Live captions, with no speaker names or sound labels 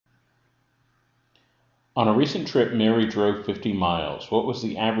On a recent trip, Mary drove 50 miles. What was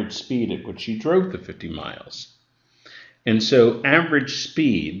the average speed at which she drove the 50 miles? And so average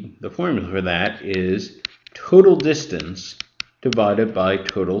speed, the formula for that is total distance divided by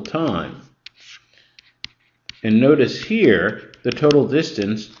total time. And notice here, the total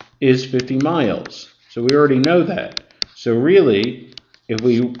distance is 50 miles. So we already know that. So really,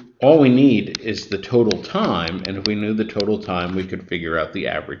 all we need is the total time, and if we knew the total time, we could figure out the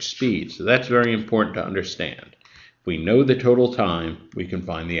average speed. So that's very important to understand. If we know the total time, we can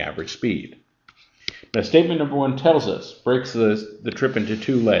find the average speed. Now, statement number 1 tells us, breaks the trip into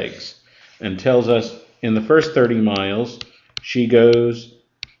 2 legs, and tells us in the first 30 miles, she goes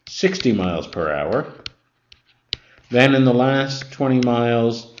 60 miles per hour. Then in the last 20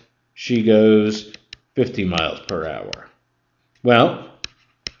 miles, she goes 50 miles per hour. Well,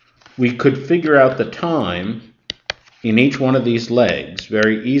 we could figure out the time in each one of these legs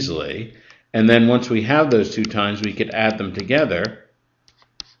very easily, and then once we have those 2 times, we could add them together,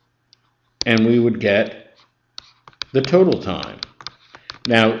 and we would get the total time.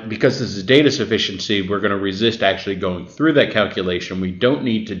 Now, because this is data sufficiency, we're going to resist actually going through that calculation. We don't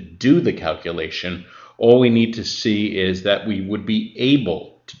need to do the calculation. All we need to see is that we would be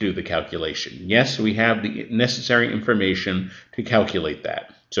able to do the calculation. Yes, we have the necessary information to calculate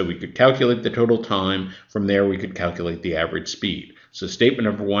that. So we could calculate the total time. From there, we could calculate the average speed. So statement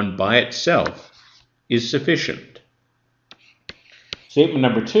number 1 by itself is sufficient. Statement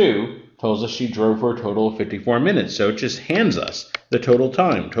number 2 tells us she drove for a total of 54 minutes. So it just hands us the total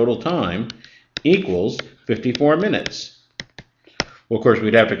time. Total time equals 54 minutes. Well, of course,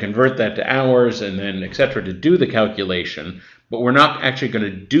 we'd have to convert that to hours and then etc. to do the calculation. But we're not actually going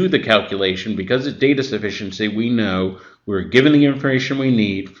to do the calculation because it's data sufficiency. We know we're given the information we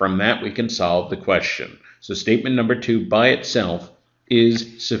need. From that, we can solve the question. So statement number 2 by itself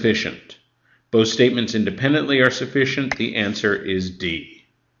is sufficient. Both statements independently are sufficient. The answer is D.